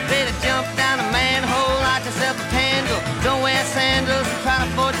hid. Better jump down a manhole, light yourself a candle. Don't wear sandals and try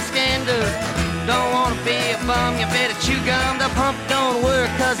to avoid the scandal. Don't wanna be a bum, you better chew gum. The pump don't work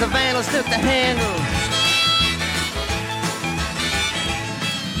cause the vandals took the handle.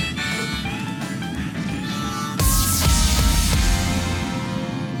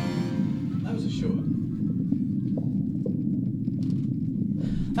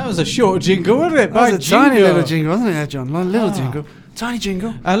 That was a short jingle, wasn't it? That was a tiny little jingle, wasn't it, John? A little jingle. Tiny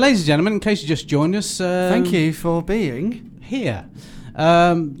jingle. Ladies and gentlemen, in case you just joined us... Thank you for being here.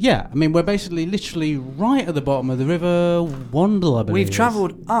 Yeah, I mean, we're basically literally right at the bottom of the River Wandle, I believe. We've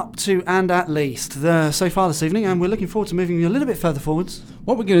travelled up to and at least so far this evening, and we're looking forward to moving a little bit further forwards.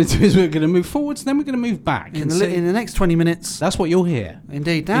 What we're going to do is we're going to move forwards, then we're going to move back. In the next 20 minutes. That's what you'll hear.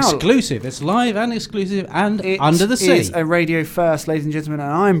 Indeed. Now, exclusive. It's live and exclusive and under the sea. It is a radio first, ladies and gentlemen,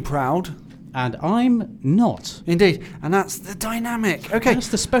 and I'm proud. And I'm not. Indeed. And that's the dynamic. Okay. That's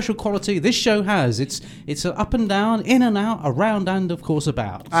the special quality this show has. It's up and down, in and out, around and, of course,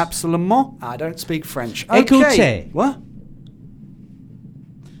 about. Absolument. I don't speak French. Okay. Écoutez. What?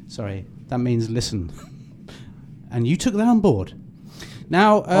 Sorry. That means listen. And you took that on board.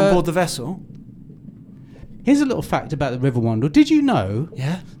 Now, on board the vessel? Here's a little fact about the River Wandle. Did you know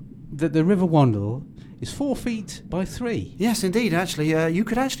that the River Wandle is 4 feet by 3? Yes, indeed. Actually, you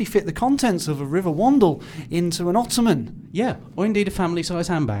could actually fit the contents of a River Wandle into an ottoman. Yeah, or indeed a family-size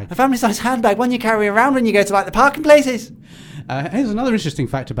handbag. A family-size handbag, one you carry around when you go to like the parking places. Here's another interesting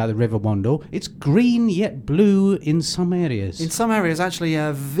fact about the River Wandle. It's green yet blue in some areas. In some areas, actually,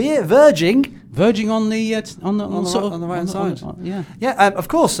 verging on the right side. Yeah. Yeah. Of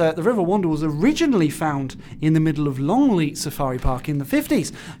course, the River Wandle was originally found in the middle of Longleat Safari Park in the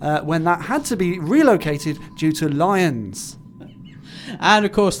 50s, when that had to be relocated due to lions. And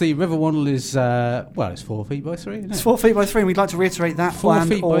of course, the River Wandle is it's 4 feet by 3. Isn't it? It's 4 feet by 3, and we'd like to reiterate that 4 bland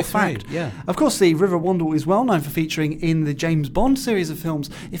feet or by fact. 3, yeah. Of course, the River Wandle is well known for featuring in the James Bond series of films.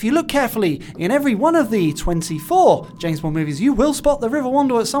 If you look carefully in every one of the 24 James Bond movies, you will spot the River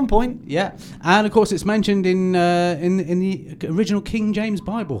Wandle at some point. Yeah, and of course, it's mentioned in the original King James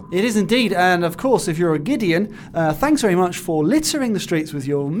Bible. It is indeed, and of course, if you're a Gideon, thanks very much for littering the streets with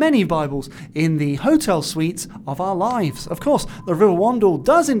your many Bibles in the hotel suites of our lives. Of course, the River Wandle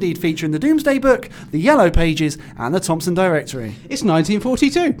does indeed feature in the Doomsday Book, the Yellow Pages, and the Thompson Directory. It's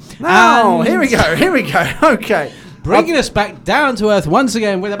 1942. Now, And here we go. Okay. bringing us back down to earth once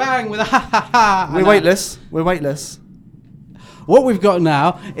again with a bang, with a ha ha ha. We're weightless. What we've got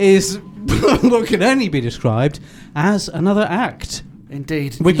now is what can only be described as another act.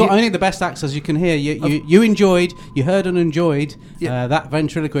 Indeed. We've got only the best acts, as you can hear. You heard and enjoyed that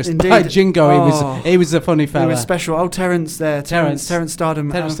ventriloquist Indeed. by Jingo. He was a funny fella. He was special. Oh, Terence there. Terence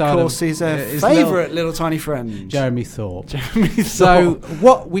Stardom. Terence and of course, Stardom. his His favourite little tiny friend. Jeremy Thorpe. So,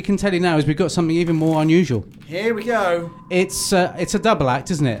 what we can tell you now is we've got something even more unusual. Here we go. It's a double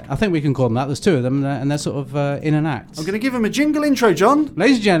act, isn't it? I think we can call them that. There's two of them, and they're sort of in an act. I'm going to give him a jingle intro, John.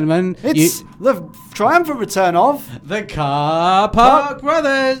 Ladies and gentlemen, it's the triumphant return of the Car Park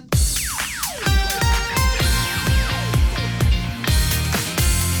Brothers.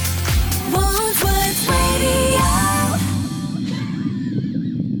 Wandsworth Radio.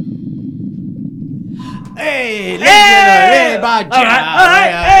 Hey, I'll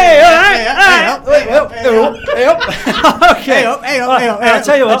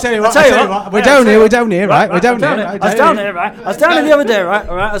tell you what. We're down here, right? I was down here, right? I was down here the other day, right?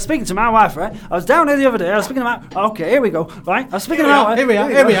 All right. I was speaking to my wife, right? I was down here the other day. I was speaking about. Okay, here we go. Right. I was speaking about. Here we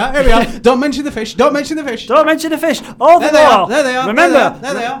are. Don't mention the fish. Don't mention the fish. Oh, There they are. Remember.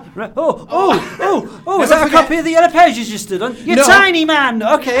 There they are. Oh! Is that a copy of the Yellow Pages you stood on? You tiny man.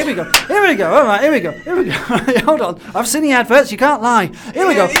 Okay, here we go. All right, here we go. Hold on. I've seen the adverts. You can't lie. Here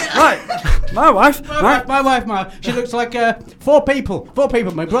we go. Right. My wife. She looks like four people.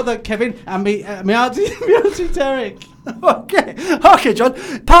 My brother Kevin and me, my auntie Derek. Okay, John.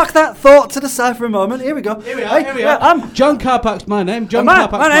 Park that thought to the side for a moment. Here we go. Here we are. John Carpark's my name.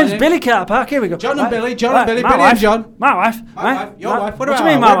 My name's Billy Carpark. Here we go. John and Billy. Billy and John. My wife. Your wife. What do you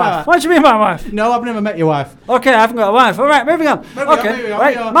mean, my wife? What do you mean, my wife? No, I've never met your wife. Okay, I haven't got a wife. All right, moving on.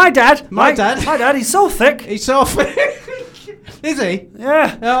 Right, my dad. He's so thick. Is he?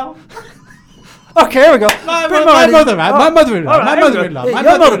 Yeah. Okay, here we go. My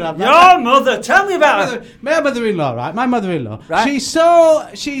mother-in-law. Your mother. Tell me about her. My mother-in-law, right? My mother-in-law. Right. She's so.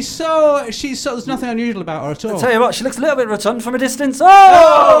 There's nothing unusual about her at all. I'll tell you what, she looks a little bit rotund from a distance.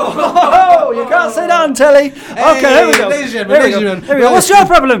 Oh, you can't say that on telly. Okay, here we go. Ladies and gentlemen. Here we go. What's your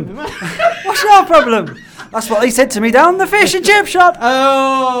problem? That's what he said to me down the fish and chip shop.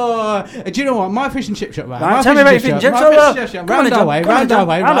 Oh, do you know what? My fish and chip shop, right? Tell me about your fish and chip shop. Round our way.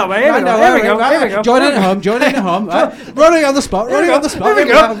 Here we go. Join in at home. Running on the spot. Here we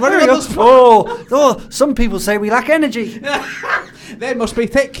go. Oh, some people say we lack energy. They must be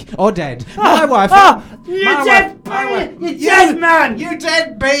thick or dead. My wife. You dead man. You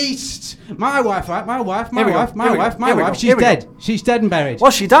dead beast. My wife, right? My wife. She's dead. She's dead and buried.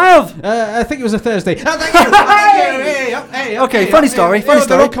 What's she die of? I think it was a Thursday. Thank you. Okay, funny story.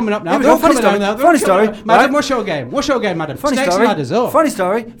 They're all coming up now. Funny story. Madam, what's your game, madam? Funny Snakes story. and ladders, oh. Funny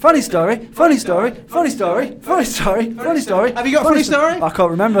story. Have you got a funny story? I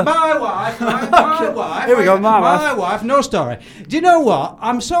can't remember. My wife. Here we go, my wife, no story. Do you know what?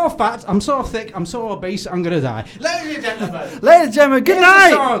 I'm so fat, I'm so thick, I'm so obese, I'm going to die. Ladies and gentlemen, good here's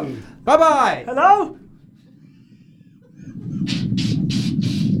night. the song. Bye-bye. Hello?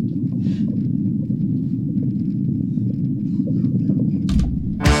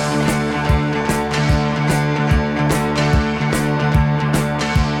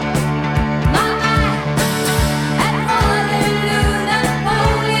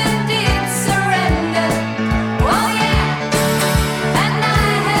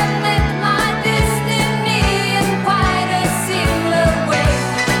 Destiny in quite a similar way.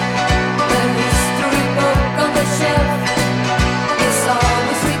 The history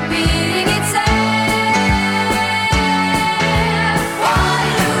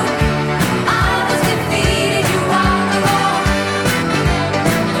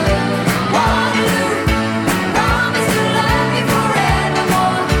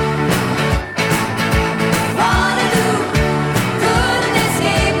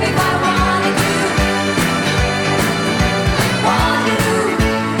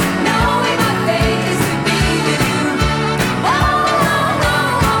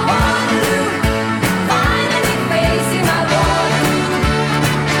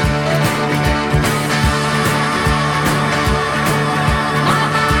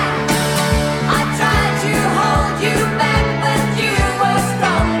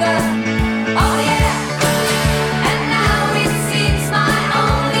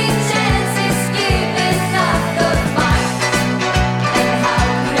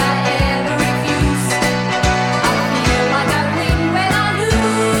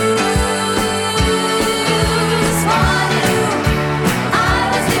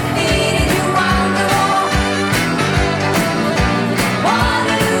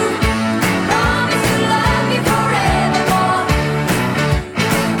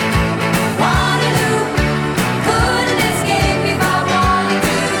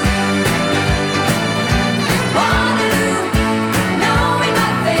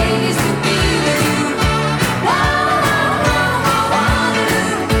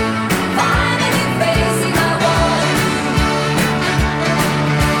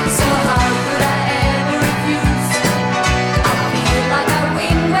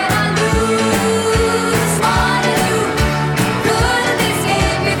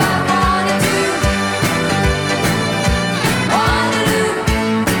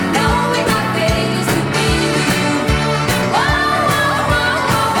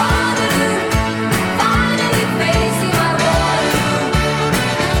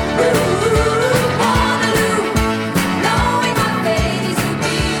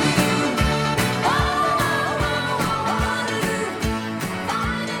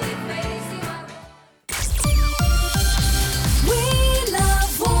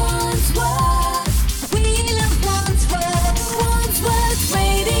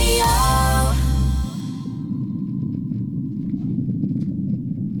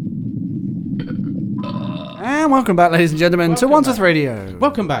And welcome back, ladies and gentlemen, to Wandsworth Radio.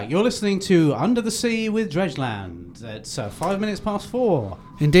 Welcome back. You're listening to Under the Sea with Dredgeland. It's 5 minutes past 4.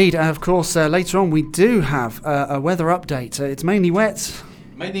 Indeed, of course, later on we do have a weather update. It's mainly wet.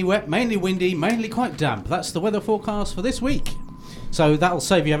 Mainly wet, mainly windy, mainly quite damp. That's the weather forecast for this week. So that'll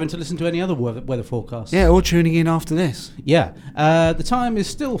save you having to listen to any other weather forecasts. Yeah, or tuning in after this. Yeah. The time is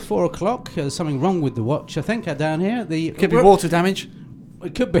still 4 o'clock. There's something wrong with the watch, I think, down here. Could be water damage.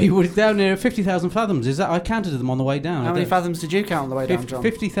 It could be. We're down near 50,000 fathoms. Is that? I counted them on the way down. How many fathoms did you count on the way down, John?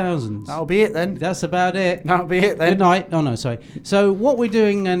 50,000. That'll be it then. That's about it. That'll be it then. Good night. Oh, no, sorry. So what we're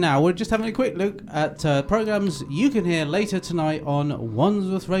doing now, we're just having a quick look at programmes you can hear later tonight on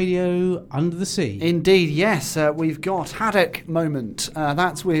Wandsworth Radio Under the Sea. Indeed, yes. We've got Haddock Moment.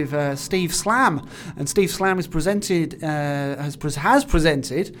 That's with Steve Slam. And Steve Slam is presented, has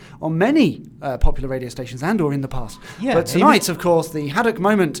presented on many popular radio stations and or in the past. Yeah, but tonight, of course, the Haddock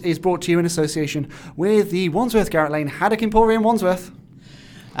Moment is brought to you in association with the Wandsworth Garrett Lane Haddock Emporium Wandsworth.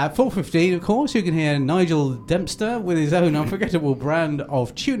 At 4:15, of course, you can hear Nigel Dempster with his own unforgettable brand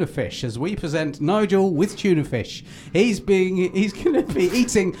of tuna fish as we present Nigel with tuna fish. He's going to be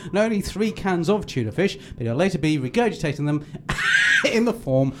eating not only 3 cans of tuna fish, but he'll later be regurgitating them in the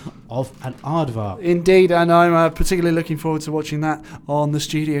form of an aardvark. Indeed, and I'm particularly looking forward to watching that on the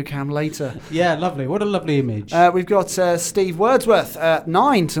studio cam later. Yeah, lovely. What a lovely image. We've got Steve Wordsworth at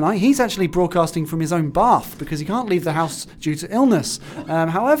 9 tonight. He's actually broadcasting from his own bath because he can't leave the house due to illness.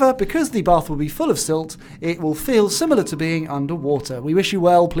 However, because the bath will be full of silt, it will feel similar to being underwater. We wish you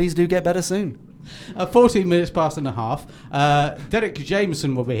well. Please do get better soon. 14 minutes past and a half. Derek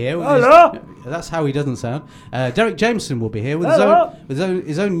Jameson will be here. With Hello? That's how he doesn't sound. Derek Jameson will be here with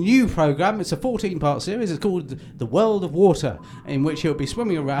his own new programme. It's a 14-part series. It's called The World of Water, in which he'll be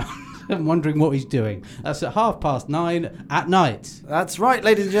swimming around and wondering what he's doing. That's at 9:30 at night. That's right,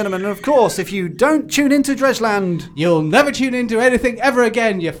 ladies and gentlemen. And of course, if you don't tune into Dredgeland, you'll never tune into anything ever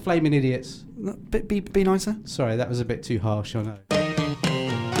again, you flaming idiots. Be nicer. Sorry, that was a bit too harsh, I know.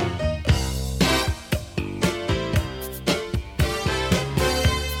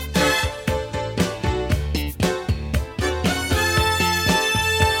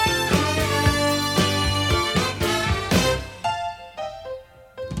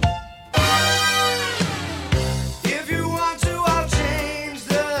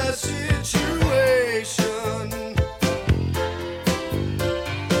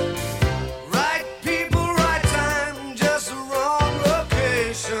 Right people, right time, just the wrong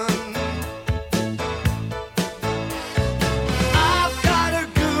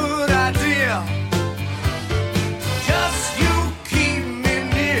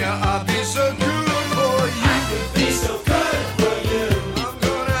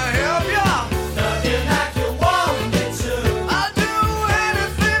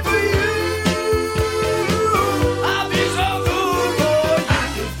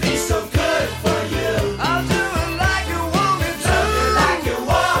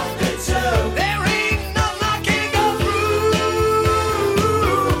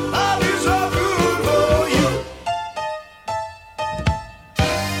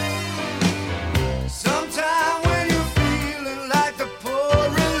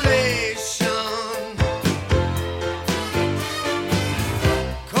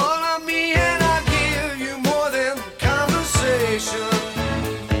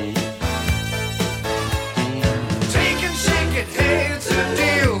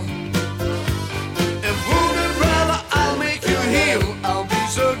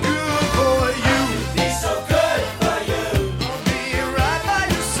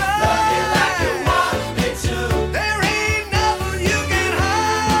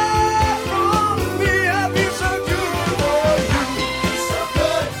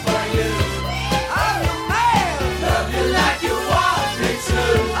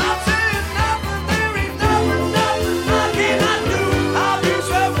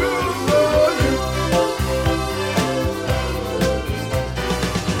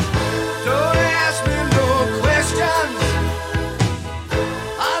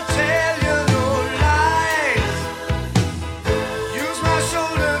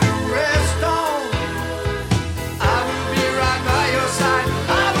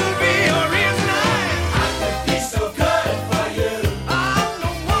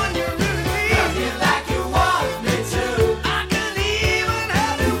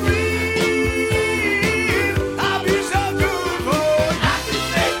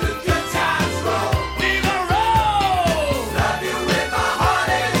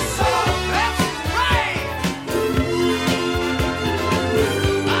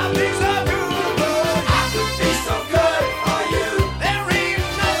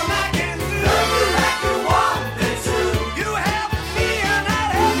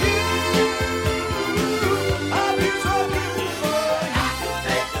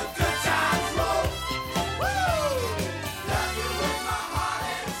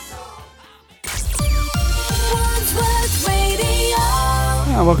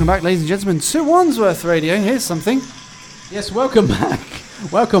welcome back, ladies and gentlemen, to Wandsworth Radio. Here's something. Yes, welcome back.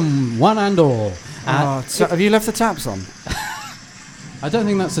 Welcome, one and all. So have you left the taps on? I don't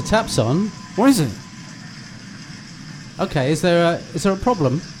think that's the taps on. What is it? Okay, is there a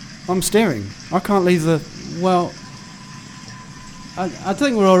problem? I'm steering. I can't leave the... Well, I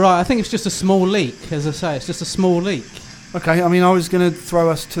think we're all right. I think it's just a small leak. As I say, it's just a small leak. Okay, I mean, I was going to throw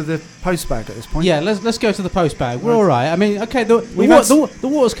us to the post bag at this point. Yeah, let's go to the post bag. We're all right. I mean, okay, the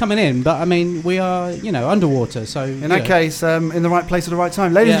water's coming in, but I mean, we are, underwater. So in that case, in the right place at the right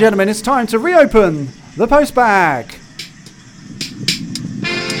time. Ladies and gentlemen, it's time to reopen the post bag.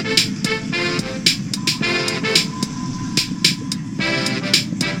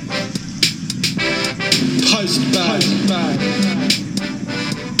 Post bag.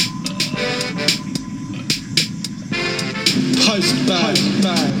 Post bag.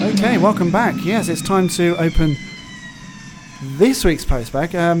 Okay, welcome back. Yes, it's time to open this week's post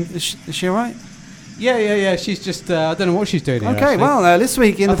bag. Is she all right? Yeah. She's just I don't know what she's doing here. Okay, well, this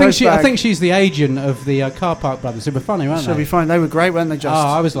week in the post bag, I think she's the agent of the Car Park Brothers. They were funny, weren't they? She'll be fine. They were great, weren't they? Just. Oh,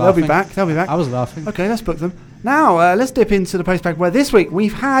 I was laughing. They'll be back. I was laughing. Okay, let's book them. Now, let's dip into the post bag where this week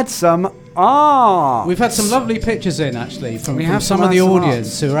we've had some art. We've had some lovely pictures in, actually, from some some of the art.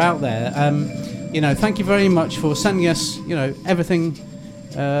 audience who are out there. Thank you very much for sending us, everything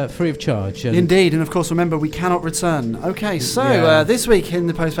free of charge. Indeed, and of course, remember, we cannot return. Okay, so this week in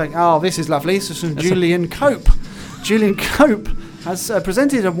the post bag, this is lovely. This is from Julian Cope. Julian Cope has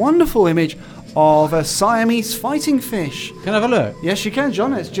presented a wonderful image of a Siamese fighting fish. Can I have a look? Yes, you can,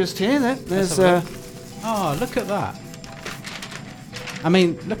 John. It's just here. There's look at that. I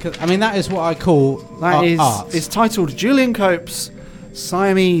mean, that is what I call art. It's titled Julian Cope's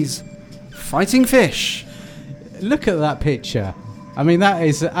Siamese fighting fish. Look at that picture. I mean, that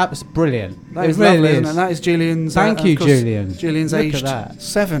is brilliant. That is lovely, isn't it? That is Julian's. Thank you, Julian. Julian's aged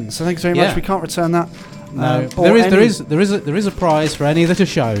 7, so thanks very much. We can't return that. No, there is a prize for any that are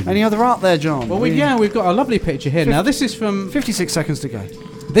shown. Any other art there, John? Well, we've got a lovely picture here. Now, this is from 56 seconds to go.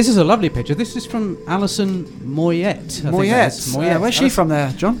 This is a lovely picture. This is from Alison Moyet. Moyet. Where's she from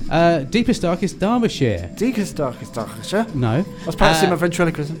there, John? Deepest, darkest Derbyshire. Deepest, darkest Derbyshire? No. I was practicing my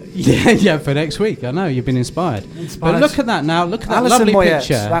ventriloquism. Yeah, for next week. I know, you've been inspired. But look at that now. Look at that Alison lovely Moyet.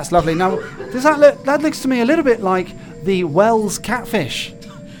 picture. That's lovely. Now, does that looks to me a little bit like the Wells catfish.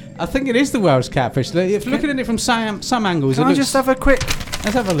 I think it is the Wells catfish. If looking at it from some angles, Can I just have a quick...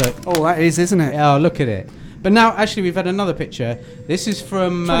 Let's have a look. Oh, that is, isn't it? Oh, look at it. But now, actually, we've had another picture. This is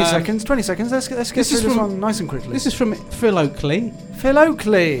from... 20 seconds. Let's get through this one nice and quickly. This is from Phil Oakley. Phil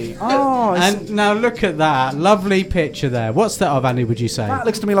Oakley. Oh. And now look at that. Lovely picture there. What's that of, Andy, would you say? That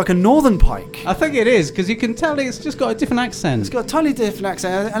looks to me like a northern pike. I think it is, because you can tell it's just got a different accent. It's got a totally different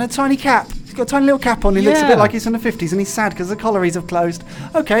accent and a tiny cap. He's got a tiny little cap on. He looks a bit like he's in the 50s and he's sad because the collieries have closed.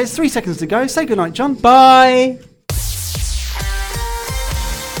 Okay, it's 3 seconds to go. Say goodnight, John. Bye.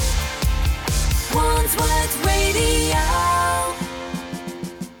 Wandsworth Radio.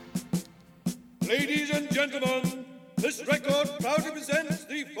 Ladies and gentlemen, this record proudly presents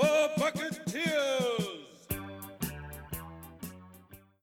the Four Bucketeers.